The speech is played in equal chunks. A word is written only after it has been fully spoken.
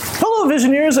Hello,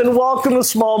 Visioneers, and welcome to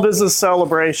Small Business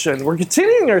Celebration. We're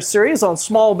continuing our series on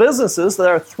small businesses that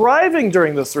are thriving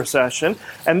during this recession.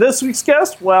 And this week's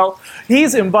guest, well,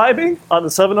 he's imbibing on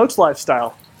the Seven Oaks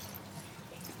lifestyle.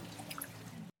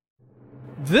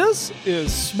 This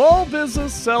is Small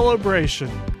Business Celebration.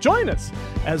 Join us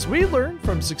as we learn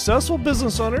from successful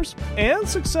business owners and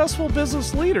successful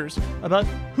business leaders about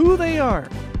who they are,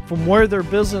 from where their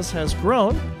business has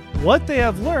grown, what they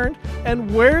have learned,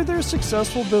 and where their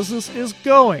successful business is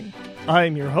going. I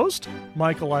am your host,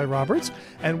 Michael I. Roberts,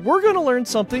 and we're going to learn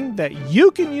something that you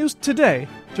can use today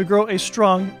to grow a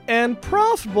strong and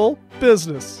profitable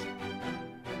business.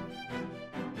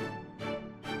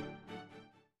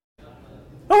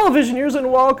 Hello, Visioneers,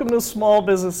 and welcome to Small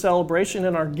Business Celebration.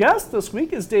 And our guest this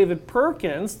week is David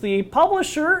Perkins, the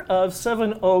publisher of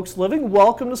Seven Oaks Living.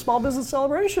 Welcome to Small Business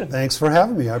Celebration. Thanks for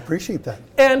having me. I appreciate that.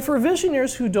 And for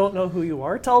Visioneers who don't know who you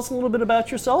are, tell us a little bit about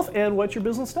yourself and what your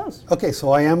business does. Okay,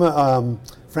 so I am a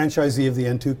franchisee of the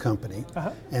N2 company,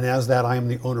 and as that, I am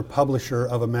the owner-publisher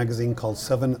of a magazine called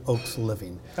Seven Oaks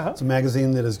Living. It's a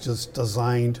magazine that is just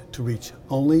designed to reach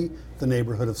only the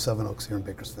neighborhood of Seven Oaks here in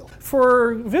Bakersfield.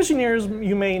 For Visioneers,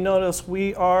 you may notice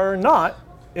we are not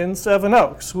in Seven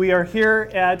Oaks. We are here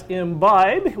at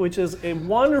Imbibe, which is a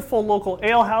wonderful local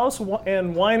ale house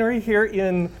and winery here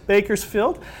in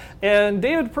Bakersfield. And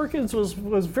David Perkins was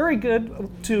very good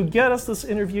to get us this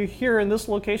interview here in this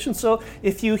location. So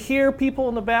if you hear people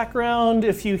in the background,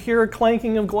 if you hear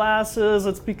clanking of glasses,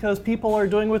 it's because people are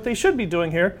doing what they should be doing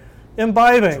here,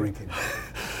 imbibing. Drinking.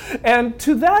 And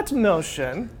to that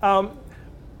notion,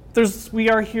 we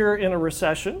are here in a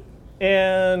recession,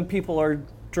 and people are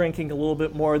drinking a little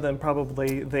bit more than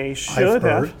probably they should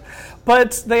have.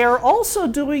 But they are also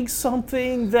doing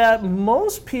something that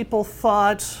most people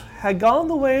thought had gone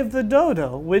the way of the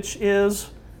dodo, which is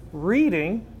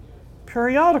reading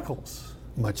periodicals.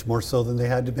 Much more so than they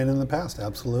had been in the past,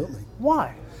 absolutely.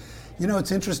 Why? You know,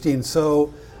 it's interesting.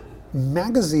 So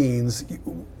magazines,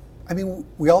 I mean,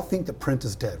 we all think that print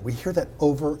is dead. We hear that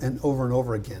over and over and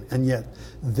over again. And yet,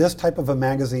 this type of a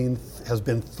magazine has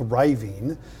been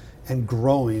thriving and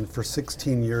growing for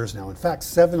 16 years now. In fact,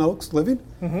 Seven Oaks Living,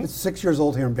 it's 6 years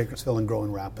old here in Bakersfield and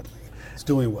growing rapidly. It's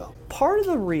doing well. Part of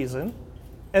the reason,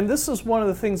 and this is one of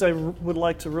the things I would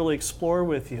like to really explore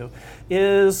with you,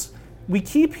 is we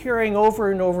keep hearing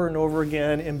over and over and over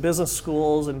again in business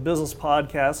schools and business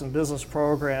podcasts and business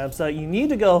programs that you need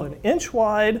to go an inch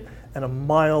wide and a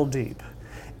mile deep.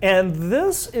 And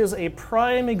this is a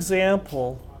prime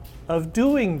example of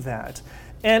doing that.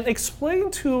 And explain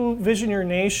to Visioneer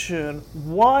Nation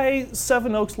why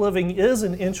Seven Oaks Living is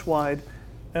an inch wide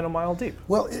and a mile deep.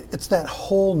 Well, it's that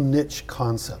whole niche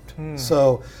concept.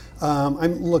 So,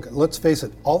 look, let's face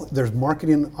it, there's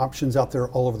marketing options out there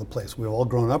all over the place. We've all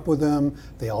grown up with them.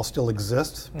 They all still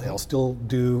exist. They all still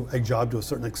do a job to a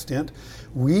certain extent.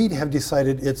 We have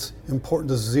decided it's important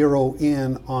to zero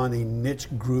in on a niche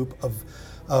group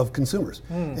of consumers.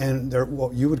 And they're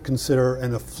what you would consider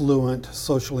an affluent,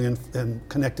 socially and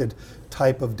connected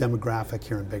type of demographic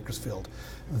here in Bakersfield.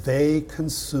 They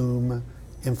consume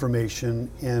information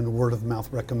and word of mouth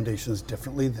recommendations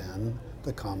differently than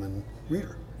the common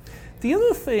reader. The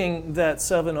other thing that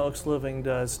Seven Oaks Living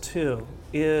does too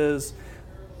is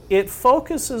it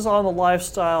focuses on the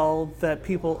lifestyle that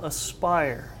people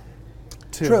aspire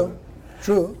to.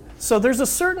 True. So there's a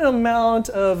certain amount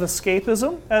of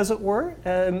escapism, as it were,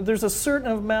 and there's a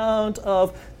certain amount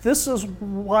of this is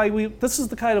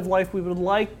the kind of life we would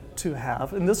like to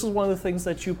have, and this is one of the things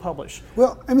that you publish.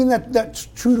 Well, I mean that's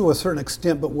true to a certain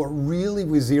extent, but what really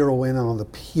we zero in on the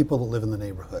people that live in the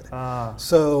neighborhood.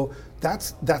 So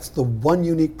that's the one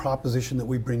unique proposition that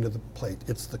we bring to the plate.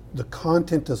 It's the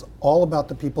content is all about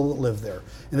the people that live there,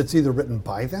 and it's either written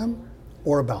by them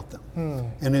or about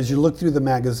them. And as you look through the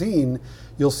magazine,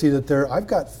 you'll see that I've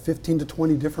got 15 to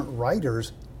 20 different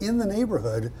writers in the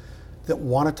neighborhood that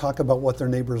want to talk about what their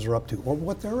neighbors are up to or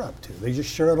what they're up to. They just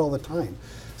share it all the time.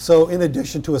 So in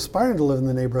addition to aspiring to live in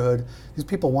the neighborhood, these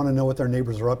people want to know what their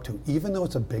neighbors are up to. Even though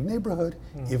it's a big neighborhood,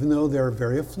 even though they're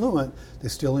very affluent, they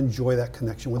still enjoy that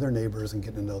connection with their neighbors and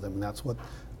getting to know them. And that's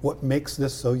what makes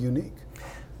this so unique.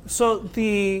 So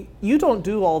you don't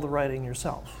do all the writing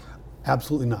yourself?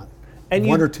 Absolutely not. And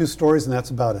one or two stories, and that's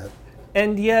about it.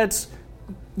 And yet,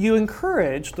 you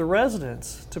encourage the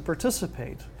residents to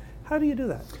participate. How do you do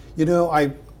that? You know,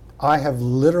 I have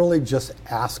literally just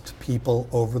asked people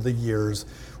over the years,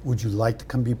 would you like to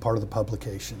come be part of the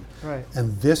publication? Right.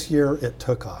 And this year it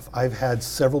took off. I've had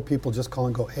several people just call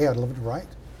and go, hey, I'd love to write.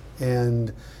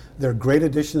 And They're great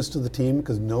additions to the team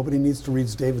because nobody needs to read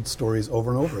David's stories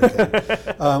over and over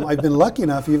again. I've been lucky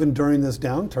enough, even during this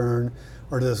downturn,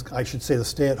 or this, I should say, the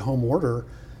stay-at-home order,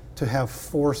 to have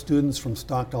 4 students from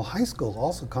Stockdale High School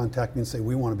also contact me and say,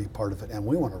 we want to be part of it and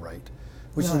we want to write,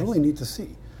 which is really neat to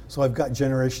see. So I've got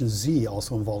Generation Z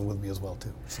also involved with me as well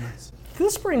too. It's nice.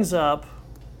 This brings up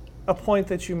a point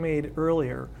that you made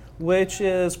earlier, which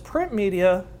is print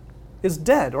media is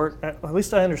dead, or at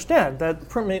least I understand that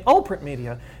all print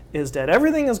media is dead.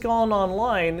 Everything has gone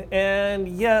online, and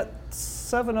yet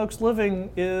Seven Oaks Living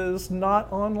is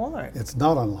not online. It's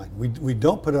not online. We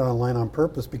don't put it online on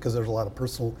purpose because there's a lot of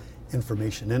personal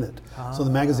information in it. So the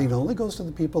magazine only goes to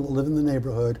the people that live in the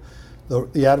neighborhood.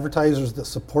 The advertisers that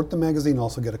support the magazine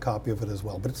also get a copy of it as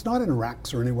well. But it's not in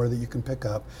racks or anywhere that you can pick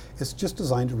up. It's just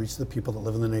designed to reach the people that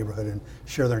live in the neighborhood and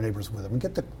share their neighbors with them and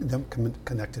get them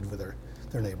connected with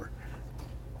their neighbor.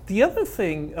 The other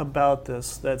thing about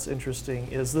this that's interesting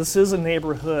is this is a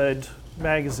neighborhood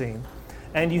magazine,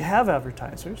 and you have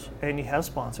advertisers and you have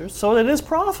sponsors, so it is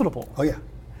profitable. Oh yeah.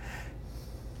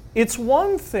 It's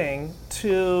one thing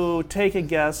to take a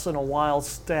guess and a wild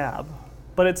stab,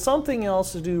 but it's something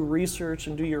else to do research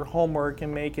and do your homework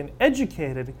and make an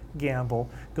educated gamble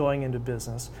going into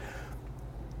business.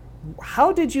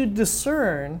 How did you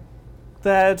discern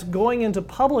that going into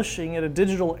publishing at a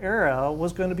digital era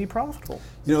was going to be profitable?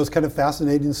 You know, it's kind of a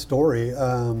fascinating story.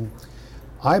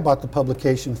 I bought the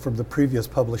publication from the previous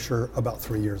publisher about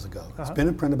 3 years ago. It's been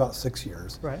in print about 6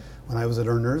 years. Right. When I was at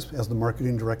Earners as the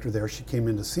marketing director there, she came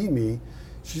in to see me.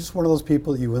 She's just one of those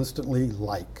people that you instantly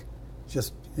like.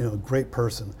 Just, you know, a great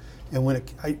person. And when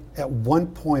at one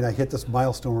point I hit this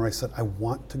milestone where I said, I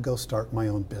want to go start my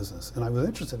own business. And I was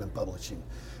interested in publishing.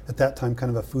 At that time,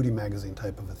 kind of a foodie magazine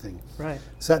type of a thing. Right.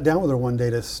 Sat down with her one day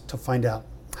to find out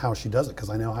how she does it, because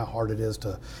I know how hard it is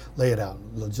to lay it out,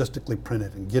 logistically print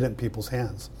it, and get it in people's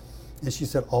hands. And she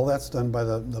said, all that's done by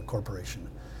the corporation.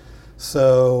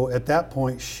 So at that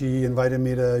point, she invited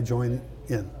me to join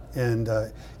in. And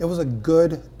it was a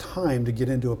good time to get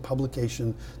into a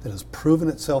publication that has proven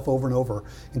itself over and over,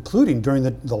 including during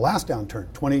the last downturn,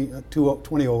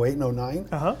 2008 and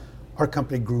 09. Our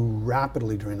company grew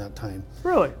rapidly during that time.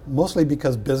 Really? Mostly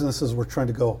because businesses were trying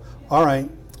to go, all right,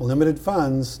 limited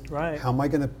funds, right. How am I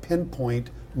going to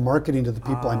pinpoint marketing to the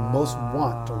people I most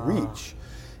want to reach?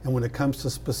 And when it comes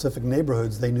to specific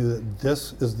neighborhoods, they knew that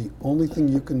this is the only thing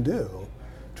you can do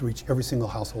to reach every single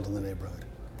household in the neighborhood.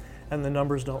 And the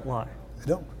numbers don't lie. They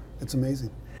don't. It's amazing.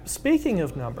 Speaking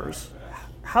of numbers,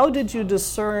 how did you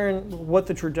discern what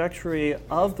the trajectory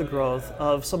of the growth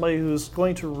of somebody who's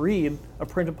going to read a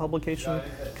printed publication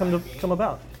come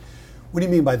about? What do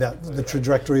you mean by that, the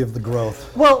trajectory of the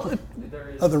growth? Well,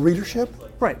 of the readership?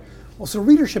 Right. Well, so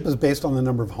readership is based on the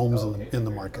number of homes in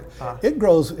the market. It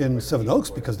grows in Seven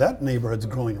Oaks because that neighborhood's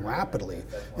growing rapidly,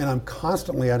 and I'm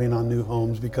constantly adding on new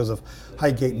homes because of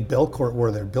Highgate and Belcourt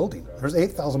where they're building. There's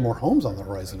 8,000 more homes on the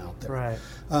horizon out there.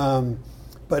 Right.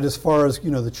 But as far as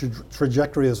the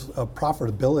trajectory of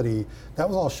profitability, that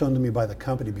was all shown to me by the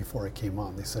company before it came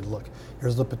on. They said, look,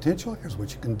 here's the potential, here's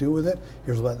what you can do with it,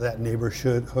 here's what that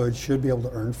neighborhood should be able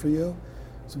to earn for you.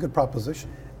 It's a good proposition.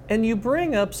 And you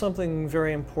bring up something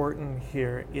very important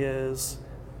here is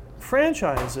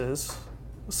franchises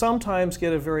sometimes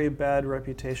get a very bad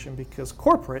reputation because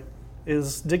corporate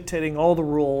is dictating all the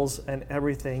rules and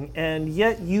everything, and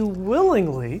yet you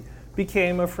willingly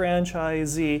became a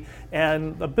franchisee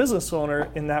and a business owner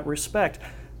in that respect.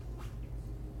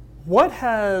 What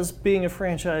has being a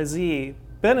franchisee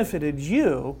benefited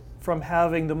you from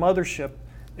having the mothership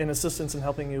in assistance in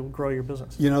helping you grow your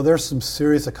business? You know, there's some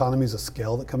serious economies of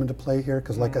scale that come into play here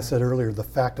because like I said earlier, the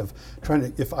fact of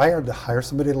if I had to hire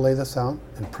somebody to lay this out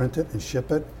and print it and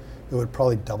ship it, it would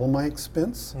probably double my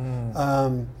expense.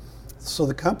 So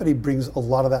the company brings a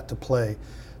lot of that to play.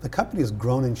 The company has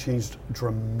grown and changed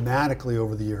dramatically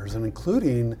over the years, and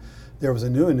including there was a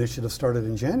new initiative started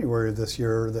in January of this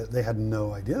year that they had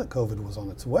no idea that COVID was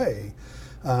on its way,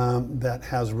 that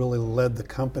has really led the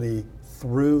company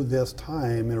through this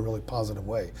time in a really positive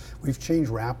way. We've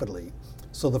changed rapidly.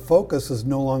 So the focus is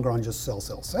no longer on just sell,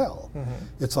 sell, sell.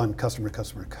 It's on customer,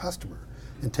 customer, customer,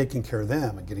 and taking care of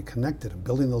them and getting connected and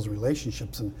building those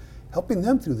relationships and helping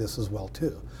them through this as well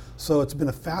too. So it's been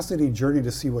a fascinating journey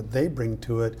to see what they bring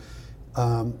to it.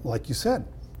 Like you said,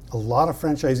 a lot of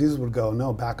franchisees would go,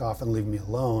 no, back off and leave me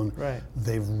alone. Right.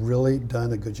 They've really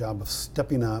done a good job of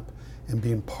stepping up and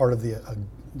being part of the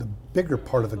bigger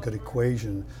part of a good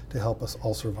equation to help us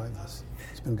all survive this.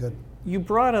 It's been good. You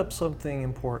brought up something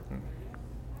important,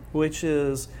 which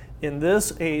is in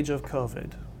this age of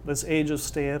COVID, this age of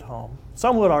stay at home,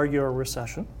 some would argue a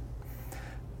recession,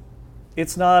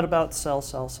 It's not about sell,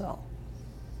 sell, sell.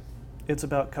 It's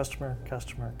about customer,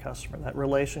 customer, customer, that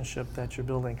relationship that you're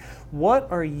building. What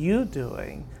are you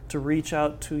doing to reach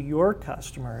out to your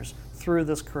customers through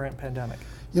this current pandemic?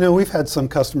 You know, we've had some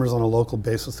customers on a local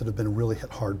basis that have been really hit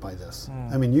hard by this.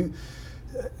 I mean,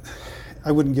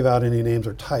 I wouldn't give out any names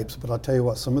or types, but I'll tell you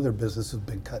what, some of their business has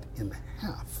been cut in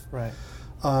half. Right.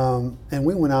 And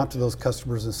we went out to those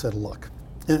customers and said, look,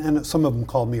 and some of them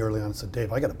called me early on and said,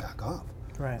 Dave, I got to back off.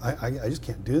 Right. I just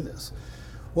can't do this.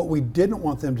 What we didn't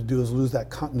want them to do is lose that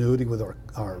continuity with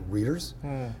our readers.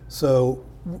 So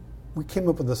we came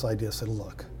up with this idea, said,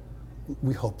 look,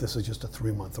 we hope this is just a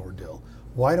 3-month ordeal.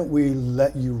 Why don't we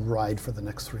let you ride for the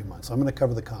next 3 months? I'm going to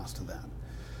cover the cost of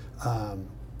that.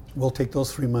 We'll take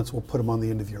those 3 months, we'll put them on the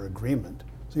end of your agreement.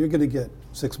 So you're going to get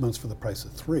 6 months for the price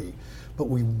of 3, but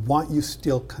we want you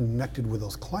still connected with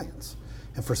those clients.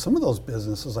 And for some of those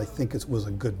businesses, I think it was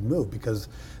a good move because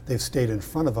they've stayed in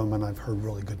front of them, and I've heard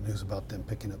really good news about them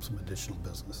picking up some additional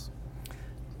business.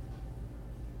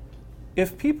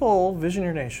 If people, Vision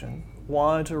Your Nation,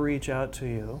 want to reach out to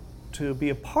you to be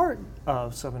a part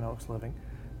of Seven Oaks Living,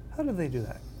 how do they do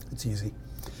that? It's easy.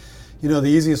 You know, the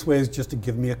easiest way is just to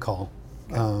give me a call.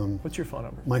 Okay. What's your phone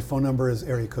number? My phone number is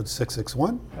area code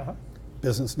 661.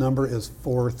 Business number is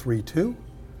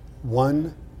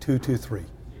 432-1223.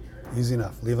 Easy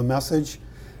enough. Leave a message.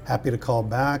 Happy to call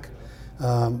back.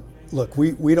 Look,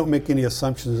 we don't make any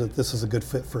assumptions that this is a good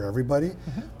fit for everybody,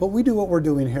 but we do what we're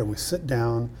doing here. We sit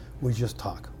down, we just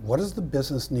talk. What does the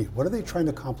business need? What are they trying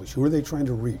to accomplish? Who are they trying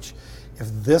to reach? If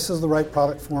this is the right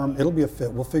product for them, it'll be a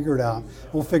fit. We'll figure it out.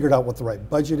 We'll figure out what the right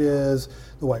budget is,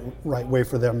 the right way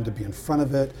for them to be in front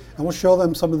of it, and we'll show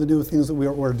them some of the new things that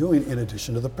we're doing in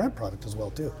addition to the print product as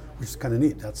well too, which is kind of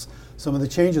neat. That's some of the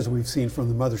changes we've seen from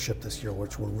the mothership this year,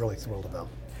 which we're really thrilled about.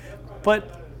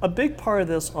 But a big part of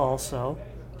this also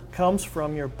comes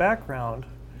from your background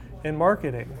in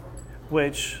marketing,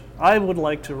 which I would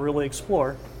like to really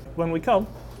explore when we come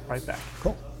right back.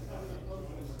 Cool.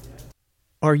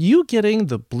 Are you getting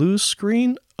the blue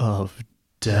screen of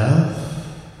death?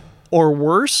 Or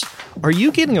worse, are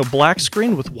you getting a black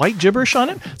screen with white gibberish on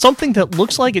it? Something that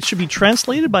looks like it should be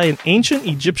translated by an ancient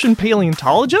Egyptian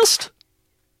paleontologist?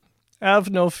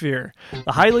 Have no fear.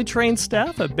 The highly trained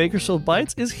staff at Bakersfield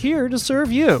Bytes is here to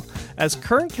serve you. As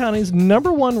Kern County's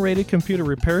 #1 rated computer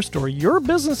repair store, your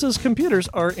business's computers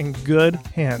are in good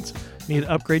hands. Need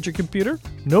to upgrade your computer?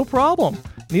 No problem.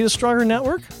 Need a stronger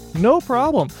network? No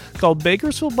problem. Call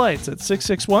Bakersfield Bytes at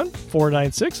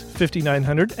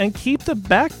 661-496-5900 and keep the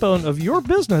backbone of your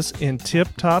business in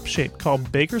tip-top shape. Call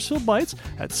Bakersfield Bytes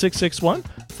at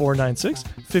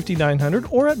 661-496-5900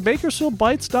 or at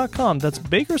bakersfieldbytes.com. That's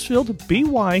Bakersfield,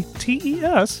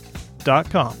 BYTES.com.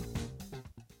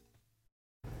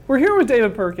 We're here with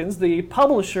David Perkins, the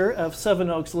publisher of Seven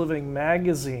Oaks Living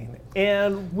magazine.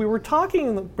 And we were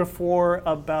talking before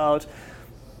about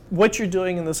what you're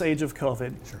doing in this age of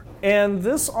COVID. Sure. And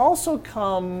this also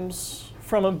comes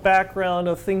from a background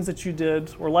of things that you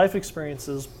did or life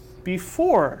experiences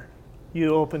before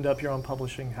you opened up your own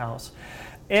publishing house.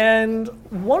 And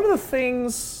one of the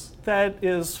things that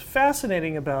is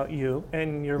fascinating about you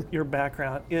and your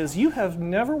background is you have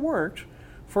never worked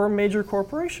for a major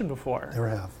corporation before. Never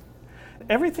have.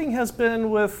 Everything has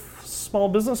been with small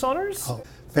business owners? Oh,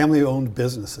 family-owned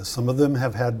businesses. Some of them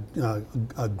have had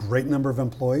a great number of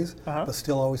employees, but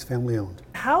still always family-owned.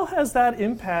 How has that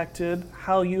impacted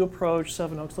how you approach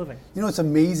Seven Oaks Living? You know, it's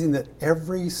amazing that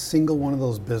every single one of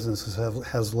those businesses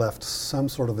has left some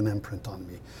sort of an imprint on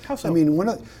me. How so? I mean, one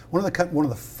of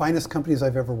the finest companies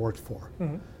I've ever worked for,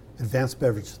 Advanced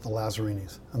Beverage, the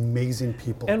Lazzarinis, amazing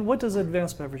people. And what does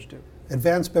Advanced Beverage do?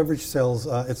 Advanced Beverage sells,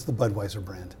 it's the Budweiser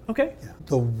brand. Okay. Yeah.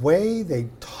 The way they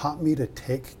taught me to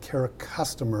take care of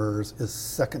customers is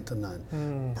second to none.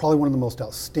 Probably one of the most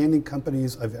outstanding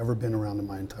companies I've ever been around in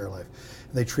my entire life.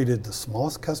 They treated the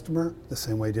smallest customer the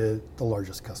same way they did the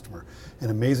largest customer. And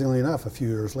amazingly enough, a few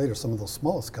years later, some of those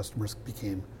smallest customers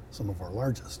became some of our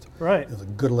largest. Right. It was a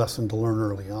good lesson to learn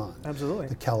early on. Absolutely.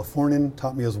 The Californian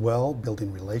taught me as well,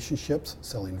 building relationships,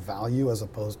 selling value as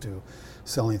opposed to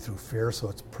selling through fear. So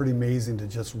it's pretty amazing to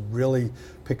just really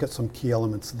pick up some key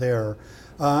elements there.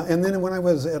 And then when I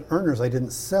was at Earners, I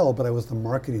didn't sell, but I was the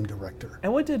marketing director.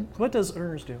 And what does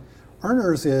Earners do?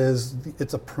 Earners it's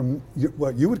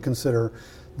what you would consider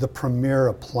the premier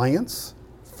appliance,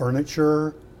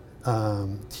 furniture,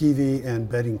 TV, and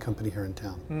bedding company here in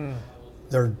town.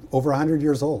 They're over 100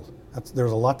 years old.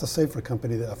 There's a lot to say for a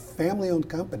company, a family-owned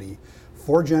company,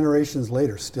 4 generations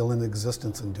later, still in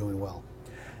existence and doing well.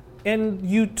 And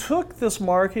you took this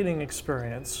marketing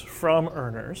experience from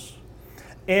Earners,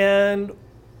 and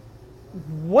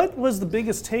what was the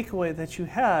biggest takeaway that you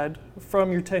had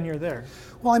from your tenure there?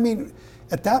 Well, I mean,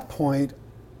 at that point,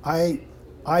 I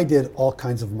did all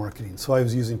kinds of marketing. So I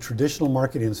was using traditional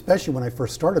marketing, especially when I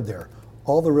first started there.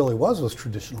 All there really was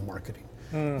traditional marketing.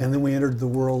 And then we entered the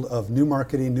world of new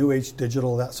marketing, new age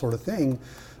digital, that sort of thing.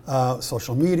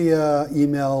 Social media,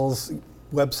 emails,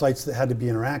 websites that had to be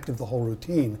interactive, the whole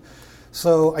routine.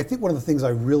 So I think one of the things I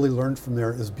really learned from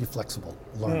there is be flexible.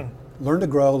 Learn to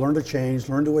grow, learn to change,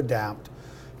 learn to adapt,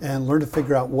 and learn to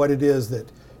figure out what it is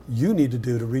that you need to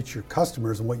do to reach your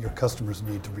customers and what your customers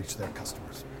need to reach their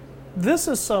customers. This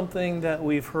is something that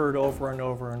we've heard over and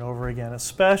over and over again,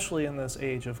 especially in this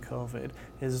age of COVID,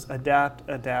 is adapt,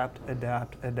 adapt,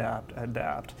 adapt, adapt,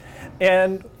 adapt.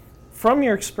 And from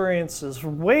your experiences,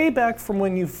 way back from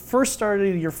when you first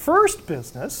started your first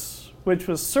business, which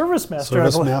was ServiceMaster.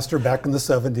 ServiceMaster back in the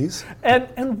 70s.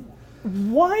 And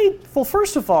why, well,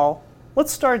 first of all,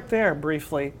 let's start there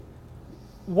briefly.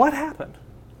 What happened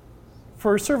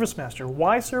for ServiceMaster?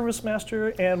 Why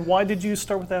ServiceMaster, and why did you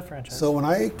start with that franchise? So when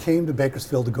I came to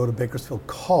Bakersfield to go to Bakersfield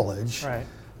College, right.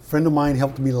 a friend of mine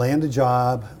helped me land a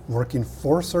job working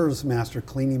for ServiceMaster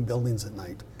cleaning buildings at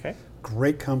night. Okay.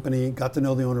 Great company, got to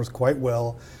know the owners quite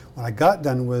well. When I got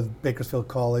done with Bakersfield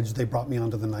College, they brought me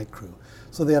onto the night crew.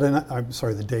 So they had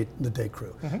the day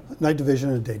crew, night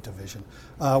division and day division.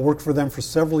 Worked for them for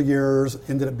several years,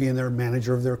 ended up being their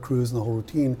manager of their crews and the whole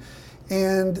routine.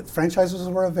 And franchises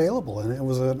were available, and it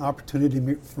was an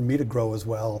opportunity for me to grow as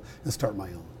well and start my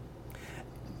own.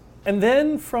 And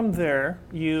then from there,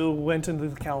 you went into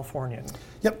the Californian.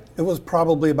 Yep, it was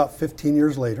probably about 15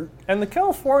 years later. And the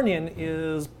Californian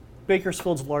is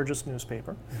Bakersfield's largest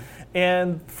newspaper.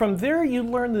 And from there, you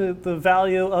learn the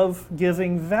value of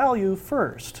giving value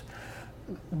first.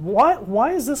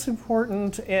 Why is this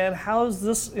important, and how has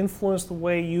this influenced the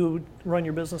way you run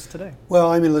your business today? Well,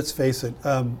 I mean, let's face it.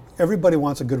 Everybody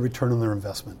wants a good return on their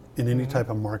investment in any type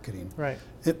of marketing. Right.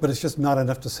 But it's just not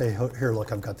enough to say, here,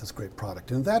 look, I've got this great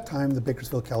product. And at that time, the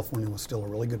Bakersfield Californian was still a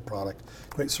really good product,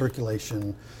 great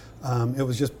circulation. It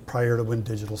was just prior to when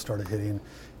digital started hitting.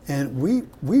 And we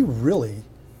really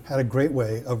had a great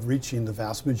way of reaching the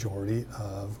vast majority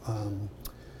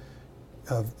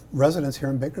of residents here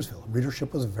in Bakersfield.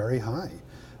 Readership was very high.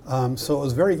 So it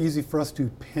was very easy for us to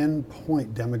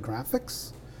pinpoint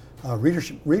demographics.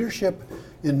 Readership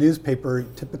in newspaper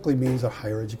typically means a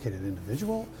higher educated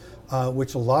individual,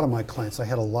 which a lot of my clients, I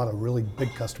had a lot of really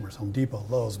big customers, Home Depot,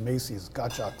 Lowe's, Macy's,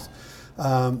 Gottschalk's,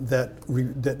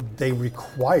 that they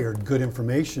required good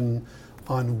information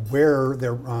on where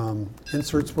their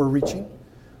inserts were reaching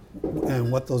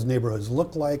and what those neighborhoods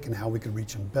looked like and how we could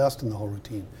reach them best in the whole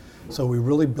routine. So we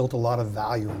really built a lot of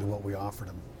value into what we offered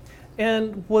them.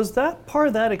 And was that part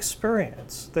of that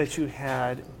experience that you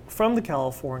had from the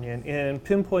Californian in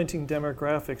pinpointing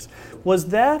demographics, was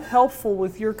that helpful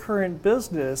with your current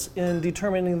business in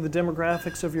determining the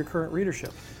demographics of your current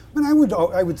readership? I mean,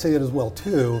 I would say it as well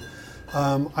too.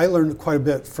 I learned quite a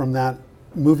bit from that,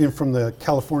 moving from the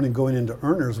Californian going into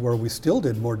Earners, where we still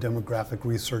did more demographic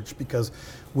research because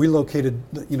we located,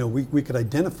 we could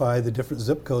identify the different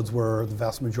zip codes where the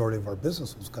vast majority of our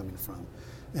business was coming from.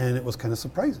 And it was kind of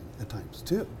surprising at times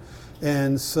too.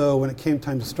 And so when it came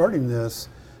time to starting this,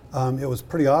 it was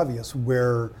pretty obvious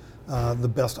where the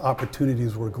best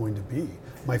opportunities were going to be.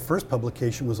 My first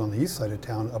publication was on the east side of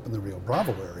town, up in the Rio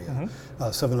Bravo area.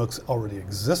 Seven Oaks already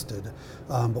existed,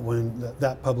 but when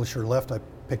that publisher left, I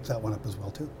picked that one up as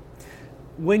well too.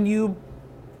 When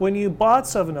you bought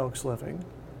Seven Oaks Living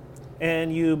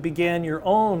and you began your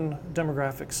own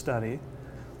demographic study,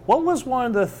 what was one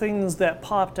of the things that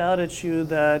popped out at you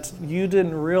that you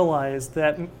didn't realize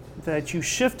that you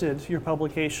shifted your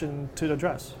publication to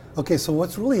address? Okay, so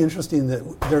what's really interesting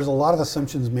that there's a lot of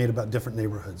assumptions made about different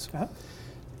neighborhoods.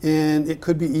 And it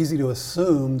could be easy to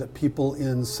assume that people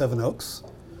in Seven Oaks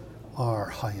are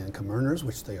high-income earners,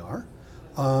 which they are,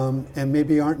 and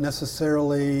maybe aren't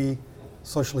necessarily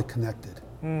socially connected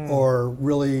or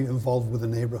really involved with the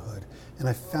neighborhood. And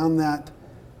I found that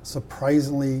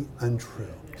surprisingly untrue.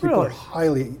 People are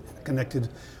highly connected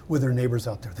with their neighbors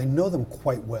out there. They know them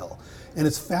quite well. And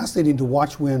it's fascinating to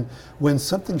watch when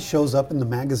something shows up in the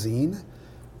magazine,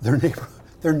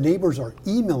 their neighbors are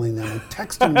emailing them and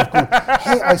texting them, going,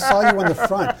 hey, I saw you on the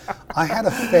front. I had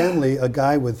a family, a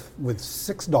guy with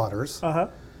 6 daughters,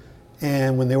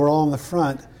 and when they were all on the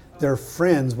front, their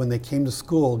friends, when they came to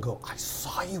school, go, I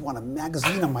saw you on a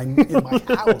magazine in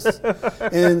my house.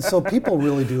 And so people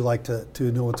really do like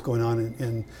to know what's going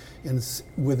on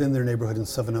within their neighborhood in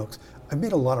Seven Oaks. I've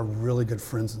made a lot of really good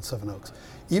friends in Seven Oaks.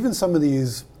 Even some of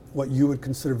these, what you would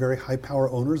consider very high power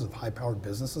owners of high powered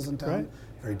businesses in town,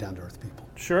 very down-to-earth people.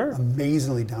 Sure.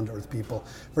 Amazingly down-to-earth people,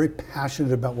 very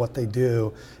passionate about what they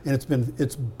do, and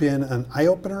it's been an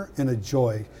eye-opener and a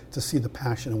joy to see the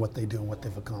passion in what they do and what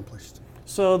they've accomplished.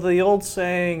 So the old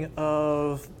saying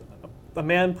of a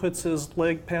man puts his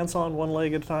pants on one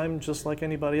leg at a time just like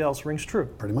anybody else rings true.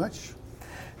 Pretty much.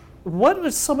 What are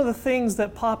some of the things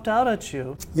that popped out at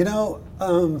you? You know,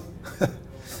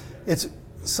 it's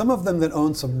some of them that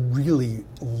own some really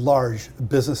large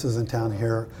businesses in town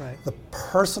here. Right. The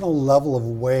personal level of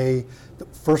way,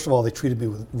 first of all, they treated me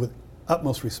with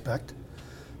utmost respect.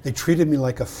 They treated me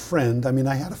like a friend. I mean,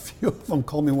 I had a few of them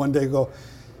call me one day and go,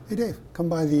 "Hey Dave, come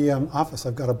by the office.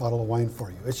 I've got a bottle of wine for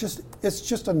you." It's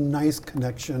just a nice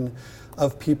connection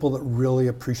of people that really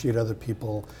appreciate other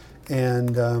people.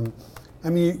 And I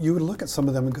mean, you would look at some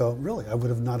of them and go, "Really, I would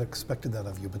have not expected that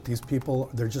of you." But these people,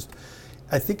 they're just,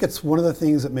 I think it's one of the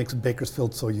things that makes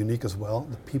Bakersfield so unique as well.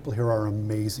 The people here are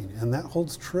amazing. And that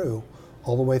holds true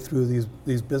all the way through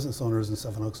these business owners in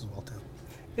Seven Oaks as well too.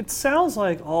 It sounds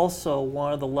like also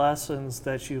one of the lessons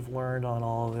that you've learned on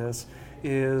all of this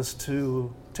is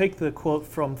to take the quote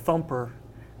from Thumper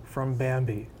from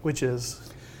Bambi, which is,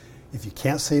 "If you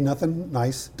can't say nothing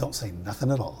nice, don't say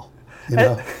nothing at all." You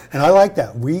know, and I like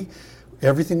that.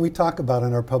 Everything we talk about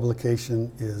in our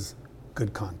publication is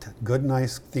good content, good,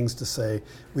 nice things to say.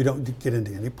 We don't get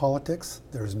into any politics.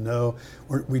 There's no,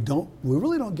 we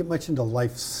really don't get much into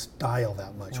lifestyle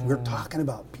that much. We're talking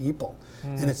about people,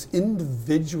 and it's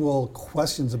individual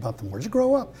questions about them. Where'd you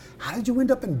grow up? How did you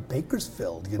end up in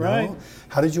Bakersfield? You know, Right.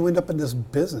 How did you end up in this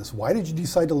business? Why did you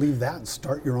decide to leave that and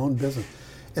start your own business?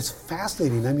 It's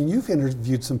fascinating. I mean, you've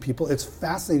interviewed some people. It's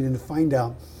fascinating to find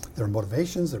out their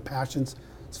motivations, their passions.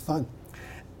 It's fun.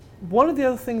 one of the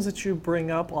other things that you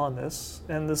bring up on this,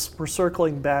 and this we're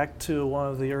circling back to one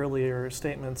of the earlier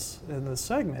statements in this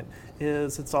segment,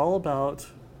 is it's all about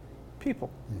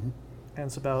people, and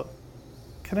it's about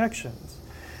connections.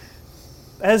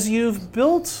 As you've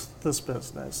built this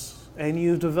business and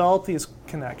you've developed these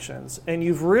connections and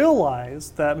you've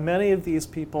realized that many of these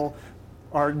people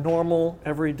are normal,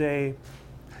 everyday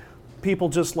people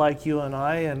just like you and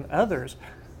I and others,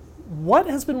 what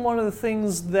has been one of the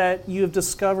things that you've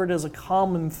discovered as a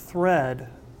common thread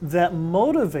that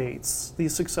motivates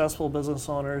these successful business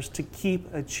owners to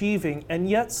keep achieving and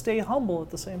yet stay humble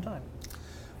at the same time?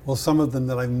 Well, some of them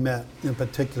that I've met in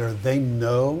particular, they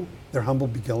know their humble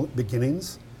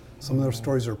beginnings. Some of their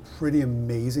stories are pretty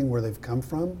amazing where they've come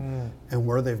from and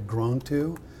where they've grown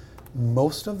to.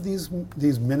 Most of these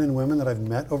men and women that I've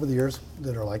met over the years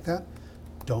that are like that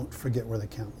don't forget where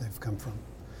they've come from.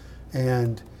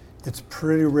 And it's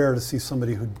pretty rare to see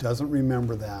somebody who doesn't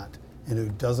remember that and who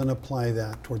doesn't apply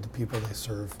that toward the people they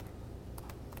serve.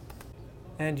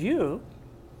 And you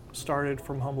started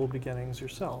from humble beginnings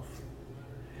yourself.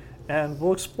 And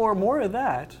we'll explore more of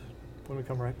that when we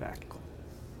come right back.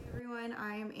 Everyone,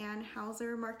 I am Ann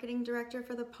Hauser, Marketing Director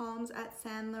for the Palms at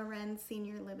San Lorenz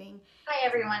Senior Living. Hi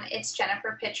everyone, it's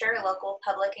Jennifer Pitcher, local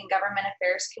public and government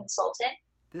affairs consultant.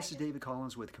 This is David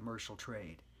Collins with Commercial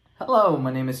Trade. Hello,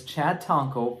 my name is Chad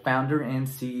Tonko, founder and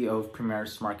CEO of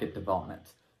Primaris Market Development.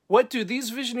 What do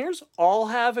these visionaries all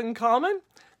have in common?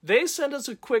 They send us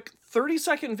a quick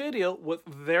 30-second video with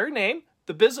their name,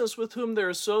 the business with whom they're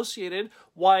associated,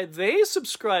 why they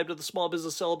subscribe to the Small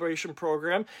Business Celebration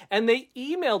program, and they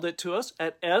emailed it to us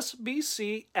at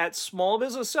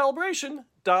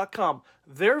sbc@smallbusinesscelebration.com.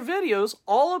 Their videos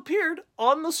all appeared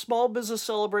on the Small Business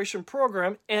Celebration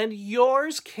program, and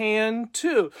yours can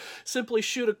too. Simply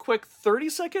shoot a quick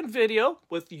 30-second video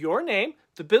with your name,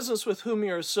 the business with whom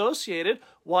you're associated,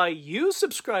 why you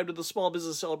subscribe to the Small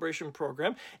Business Celebration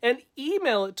program, and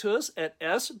email it to us at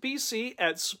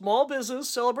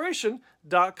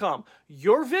sbc@smallbusinesscelebration.com.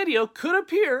 Your video could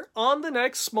appear on the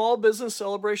next Small Business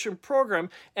Celebration program,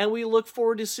 and we look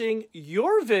forward to seeing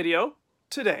your video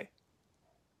today.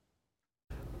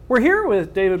 We're here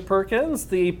with David Perkins,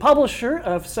 the publisher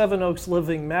of Seven Oaks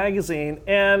Living magazine,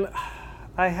 and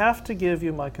I have to give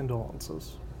you my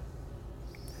condolences.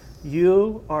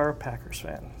 You are a Packers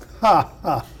fan.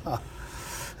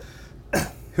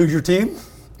 Who's your team?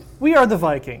 We are the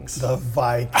Vikings. The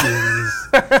Vikings.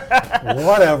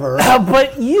 Whatever.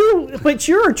 But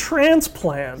you're a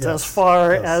transplant as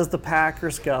far as the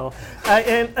Packers go.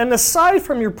 And aside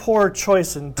from your poor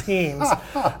choice in teams,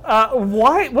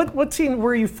 what team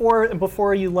were you for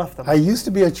before you left them? I used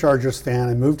to be a Chargers fan.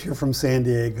 I moved here from San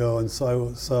Diego, and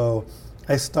so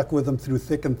I stuck with them through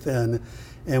thick and thin.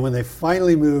 And when they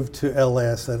finally moved to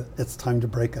LA, I said, it's time to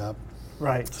break up.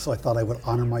 Right. So I thought I would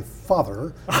honor my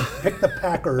father and pick the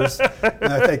Packers,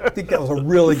 and I think that was a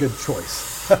really good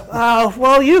choice.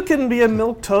 Well, you can be a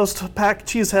milquetoast pack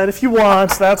cheesehead if you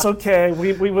want. That's okay.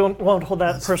 We won't hold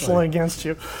that personally against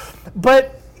you.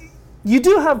 But you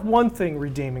do have one thing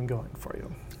redeeming going for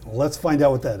you. Well, let's find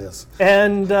out what that is.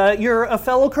 And you're a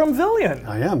fellow Crumvillian.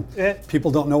 I am. People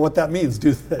don't know what that means,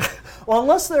 do they? Well,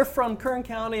 unless they're from Kern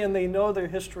County and they know their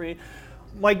history.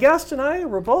 My guest and I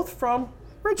were both from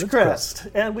Ridgecrest,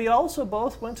 and we also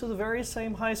both went to the very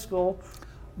same high school,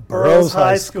 Burroughs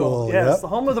High School. Yes, Yep. the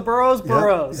home of the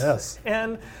Burroughs. Yes.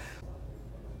 And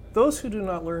those who do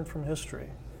not learn from history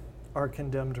are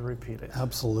condemned to repeat it.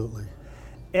 Absolutely.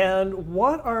 And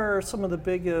what are some of the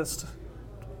biggest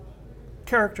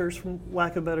characters, from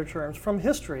lack of better terms, from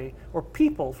history, or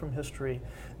people from history,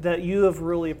 that you have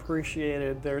really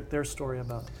appreciated their story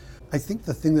about? I think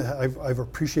the thing that I've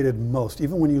appreciated most,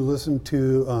 even when you listen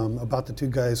to about the two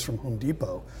guys from Home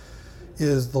Depot,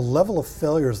 is the level of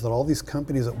failures that all these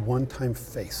companies at one time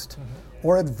faced,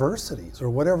 or adversities, or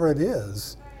whatever it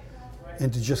is,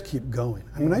 and to just keep going.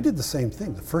 I mean, I did the same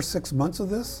thing. The first 6 months of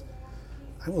this,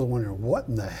 I was wondering, what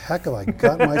in the heck have I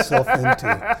got myself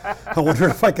into? I wonder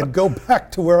if I could go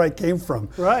back to where I came from.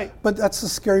 Right. But that's the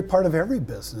scary part of every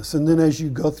business. And then as you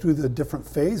go through the different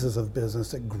phases of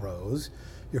business, it grows.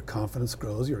 Your confidence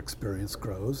grows, your experience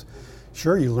grows.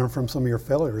 Sure, you learn from some of your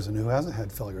failures, and who hasn't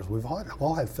had failures? We've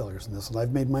all had failures in this, and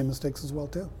I've made my mistakes as well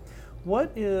too.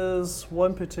 What is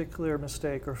one particular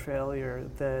mistake or failure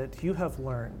that you have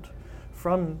learned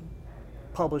from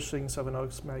publishing Seven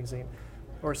Oaks Magazine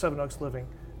or Seven Oaks Living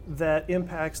that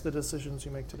impacts the decisions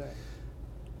you make today?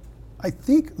 I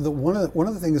think one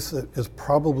of the things that is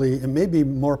probably, it may be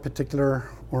more particular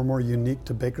or more unique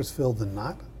to Bakersfield than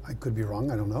not. I could be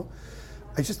wrong, I don't know.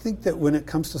 I just think that when it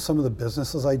comes to some of the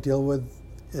businesses I deal with,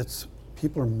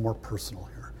 people are more personal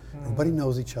here. Everybody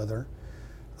knows each other.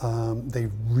 They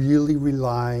really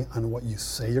rely on what you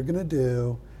say you're going to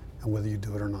do and whether you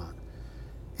do it or not.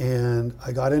 And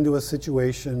I got into a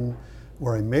situation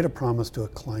where I made a promise to a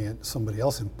client, somebody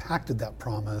else impacted that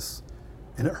promise,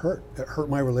 and it hurt. It hurt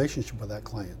my relationship with that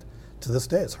client. To this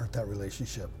day, it's hurt that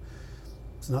relationship.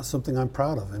 It's not something I'm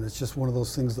proud of, and it's just one of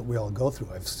those things that we all go through.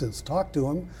 I've since talked to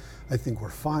them. I think we're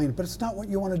fine, but it's not what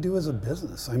you want to do as a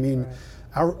business. I mean,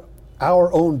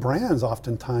 our own brands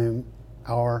oftentimes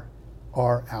are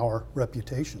our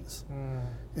reputations.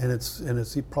 And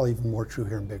it's probably even more true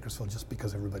here in Bakersfield just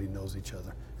because everybody knows each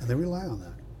other, and they rely on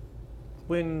that.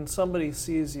 When somebody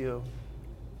sees you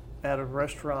at a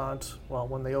restaurant, well,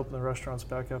 when they open the restaurants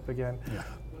back up again,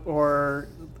 or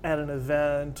at an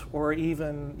event, or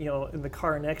even in the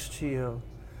car next to you,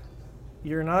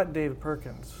 you're not David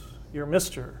Perkins. You're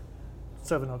Mr.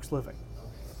 Seven Oaks Living.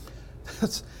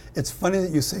 It's funny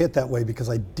that you say it that way because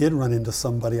I did run into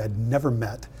somebody I'd never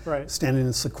met standing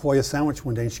in Sequoia Sandwich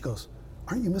one day, and she goes,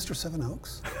 "Aren't you Mr. Seven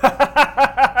Oaks?"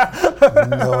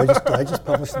 No, I just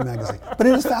published the magazine. But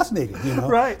it is fascinating,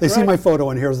 Right. They see my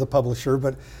photo and here's the publisher,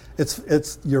 but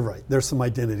it's you're right. There's some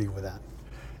identity with that.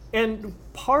 And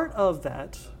part of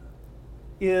that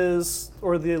is,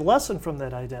 or the lesson from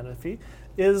that identity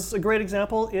is, a great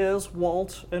example is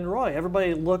Walt and Roy.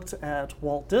 Everybody looked at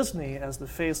Walt Disney as the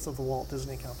face of the Walt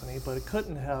Disney Company, but it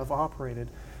couldn't have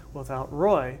operated without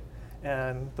Roy.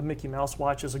 And the Mickey Mouse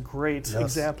watch is a great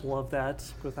example of that.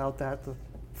 Without that, the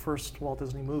first Walt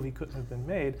Disney movie couldn't have been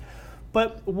made.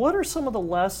 But what are some of the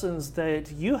lessons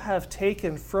that you have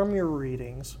taken from your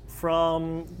readings,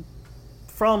 from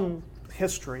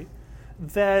history,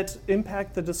 that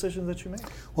impact the decision that you make?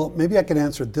 Well, maybe I can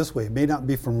answer it this way. It may not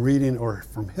be from reading or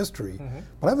from history,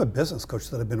 but I have a business coach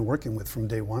that I've been working with from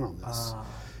day one on this.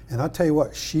 And I'll tell you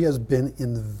what, she has been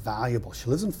invaluable. She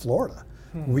lives in Florida.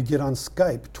 We get on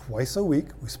Skype twice a week.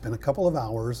 We spend a couple of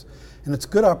hours, and it's a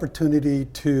good opportunity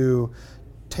to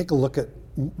take a look at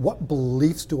what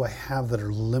beliefs do I have that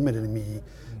are limiting me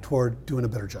toward doing a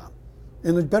better job.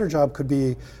 And a better job could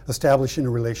be establishing a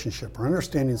relationship or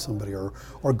understanding somebody or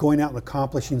going out and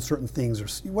accomplishing certain things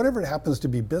or whatever it happens to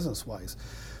be business-wise.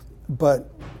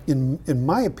 But in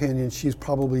my opinion, she's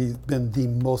probably been the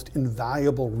most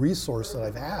invaluable resource that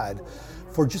I've had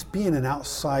for just being an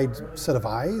outside set of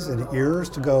eyes and ears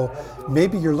to go,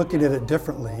 maybe you're looking at it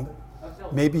differently.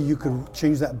 Maybe you could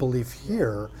change that belief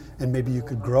here, and maybe you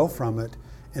could grow from it.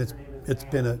 And it's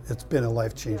been a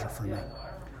life changer for me.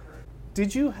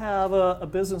 Did you have a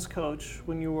business coach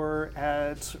when you were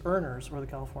at Earners, Northern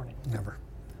California? Never.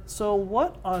 So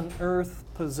what on earth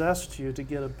possessed you to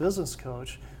get a business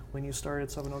coach when you started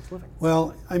Seven Oaks Living?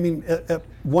 Well, I mean, at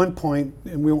one point,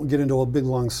 and we won't get into a big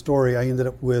long story, I ended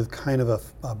up with kind of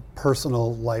a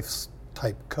personal life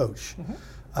type coach,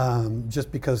 just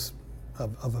because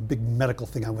of a big medical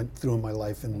thing I went through in my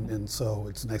life, and so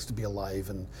it's nice to be alive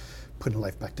and putting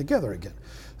life back together again.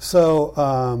 So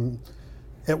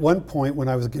at one point when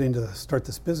I was getting to start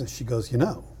this business, she goes,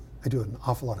 I do an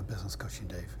awful lot of business coaching,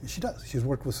 Dave. And she does. She's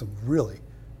worked with some really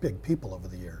big people over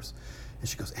the years. And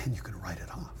she goes, and you can write it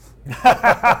off.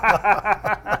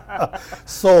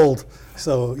 Sold.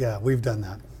 So yeah, we've done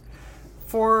that.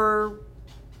 For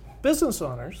business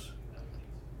owners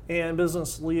and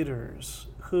business leaders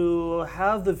who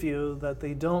have the view that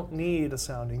they don't need a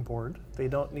sounding board, they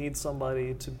don't need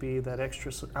somebody to be that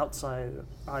extra outside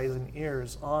eyes and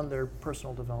ears on their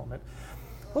personal development,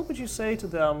 what would you say to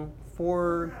them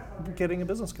for getting a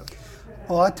business coach?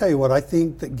 Well, I tell you what, I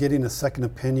think that getting a second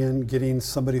opinion, getting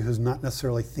somebody who's not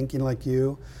necessarily thinking like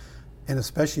you, and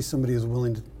especially somebody who's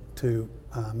willing to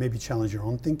maybe challenge your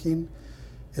own thinking,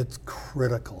 it's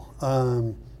critical.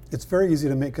 It's very easy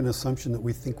to make an assumption that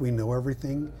we think we know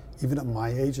everything. Even at my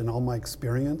age and all my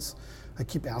experience, I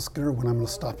keep asking her when I'm going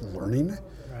to stop learning.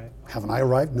 Right. Haven't I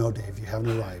arrived? No, Dave, you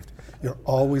haven't arrived. You're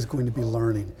always going to be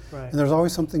learning. Right. And there's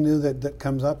always something new that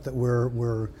comes up that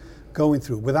we're going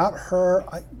through. Without her,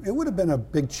 it would have been a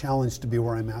big challenge to be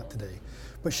where I'm at today.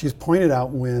 But she's pointed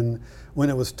out when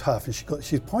it was tough, and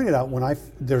she's pointed out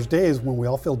there's days when we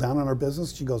all feel down on our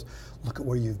business. She goes, look at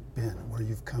where you've been, where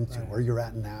you've come to, where you're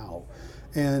at now.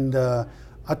 And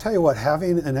I'll tell you what,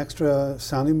 having an extra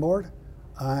sounding board,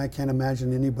 I can't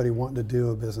imagine anybody wanting to do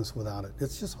a business without it.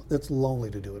 It's lonely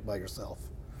to do it by yourself.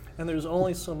 And there's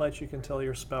only so much you can tell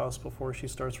your spouse before she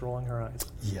starts rolling her eyes.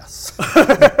 Yes.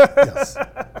 Yes.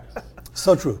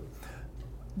 So true.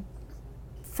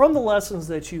 From the lessons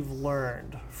that you've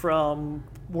learned from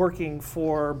working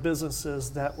for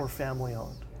businesses that were family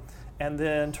owned, and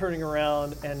then turning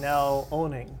around and now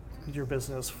owning your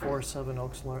business for Seven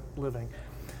Oaks Living,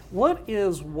 what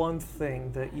is one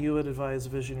thing that you would advise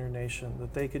Visioneer Nation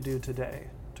that they could do today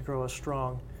to grow a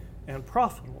strong and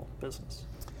profitable business?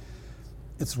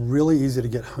 It's really easy to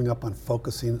get hung up on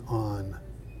focusing on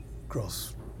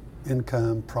gross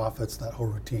income, profits, that whole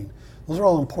routine. Those are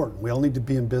all important. We all need to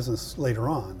be in business later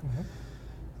on. Mm-hmm.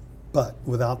 But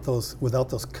without those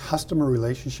customer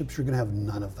relationships, you're going to have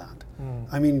none of that.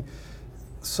 I mean,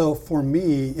 so for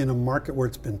me, in a market where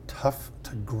it's been tough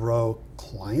to grow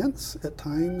clients at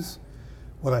times,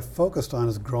 what I focused on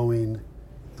is growing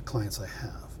the clients I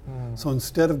have. So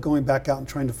instead of going back out and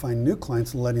trying to find new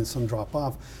clients and letting some drop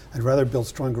off, I'd rather build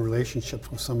stronger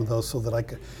relationships with some of those so that I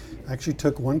actually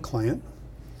took one client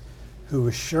who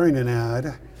was sharing an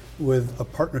ad with a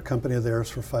partner company of theirs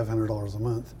for $500 a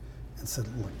month and said,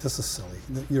 look, this is silly.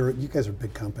 You guys are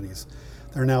big companies.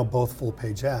 They're now both full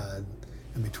page ad,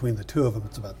 and between the two of them,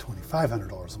 it's about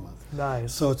 $2,500 a month.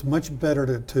 Nice. So it's much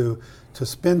better to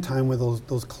spend time with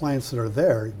those clients that are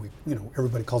there.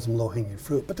 Everybody calls them low-hanging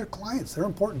fruit, but they're clients. They're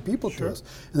important people to us,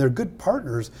 and they're good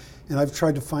partners. And I've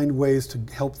tried to find ways to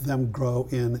help them grow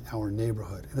in our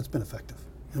neighborhood, and it's been effective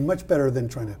and much better than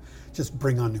trying to just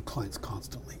bring on new clients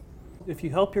constantly. If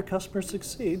you help your customers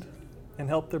succeed and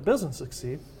help their business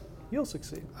succeed, you'll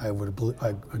succeed. I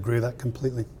agree with that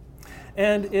completely.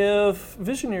 And if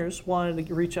Visioneers wanted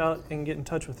to reach out and get in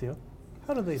touch with you,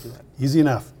 how do they do that? Easy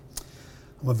enough.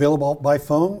 I'm available by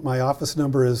phone. My office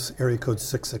number is area code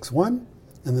 661,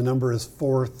 and the number is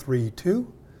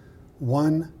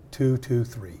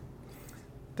 432-1223.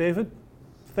 David,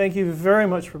 thank you very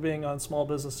much for being on Small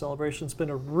Business Celebration. It's been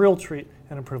a real treat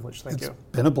and a privilege. Thank you. It's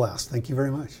been a blast. Thank you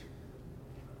very much.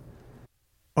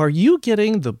 Are you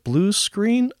getting the blue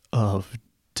screen of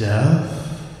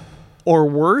death? Or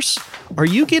worse, are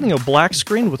you getting a black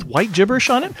screen with white gibberish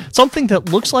on it? Something that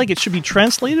looks like it should be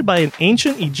translated by an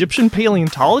ancient Egyptian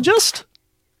paleontologist?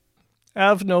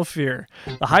 Have no fear.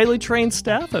 The highly trained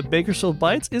staff at Bakersfield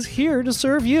Bytes is here to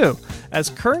serve you.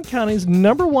 As Kern County's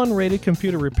 #1 rated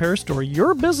computer repair store,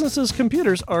 your business's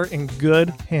computers are in good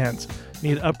hands.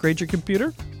 Need to upgrade your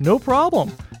computer? No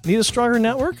problem. Need a stronger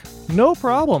network? No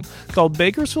problem. Call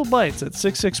Bakersfield Bytes at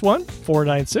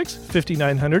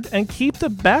 661-496-5900 and keep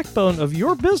the backbone of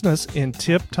your business in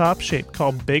tip-top shape.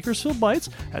 Call Bakersfield Bytes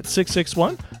at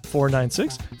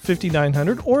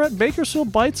 661-496-5900 or at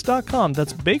bakersfieldbytes.com.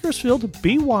 That's Bakersfield,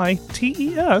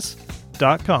 BYTES.com.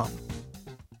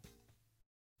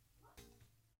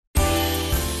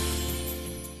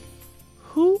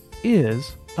 Who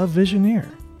is a Visioneer?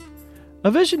 A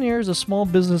Visioneer is a small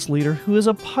business leader who is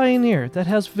a pioneer that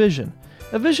has vision.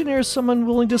 A Visioneer is someone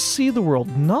willing to see the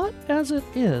world not as it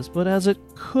is, but as it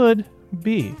could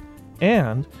be,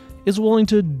 and is willing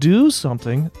to do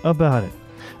something about it.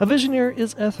 A Visioneer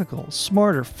is ethical,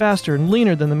 smarter, faster, and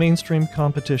leaner than the mainstream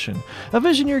competition. A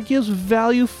Visioneer gives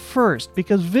value first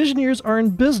because Visioneers are in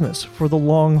business for the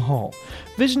long haul.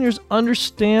 Visioneers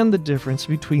understand the difference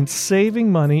between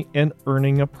saving money and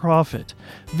earning a profit.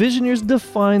 Visioneers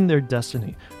define their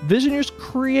destiny. Visioneers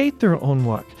create their own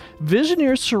luck.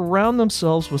 Visioneers surround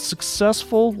themselves with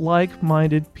successful,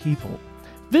 like-minded people.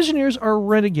 Visioneers are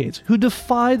renegades who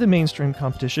defy the mainstream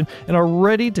competition and are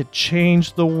ready to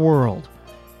change the world.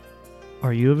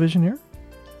 Are you a Visioneer?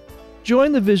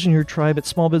 Join the Visioneer tribe at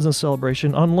Small Business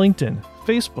Celebration on LinkedIn,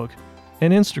 Facebook,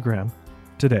 and Instagram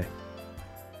today.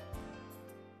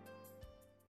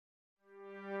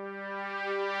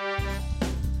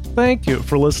 Thank you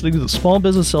for listening to the Small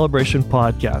Business Celebration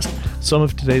podcast. Some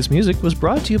of today's music was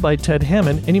brought to you by Ted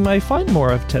Hammond, and you may find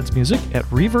more of Ted's music at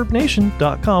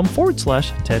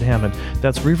reverbnation.com/Ted Hammond.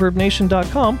 That's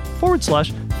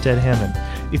reverbnation.com/Ted Hammond.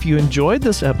 If you enjoyed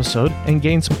this episode and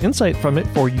gained some insight from it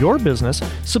for your business,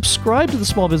 subscribe to the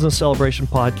Small Business Celebration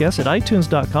podcast at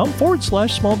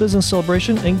itunes.com/Small Business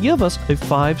Celebration and give us a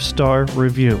 5-star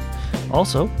review.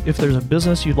 Also, if there's a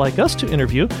business you'd like us to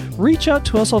interview, reach out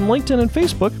to us on LinkedIn and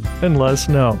Facebook and let us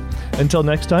know. Until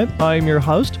next time, I'm your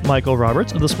host, Michael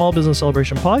Roberts of the Small Business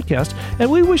Celebration podcast, and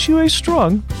we wish you a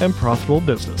strong and profitable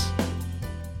business.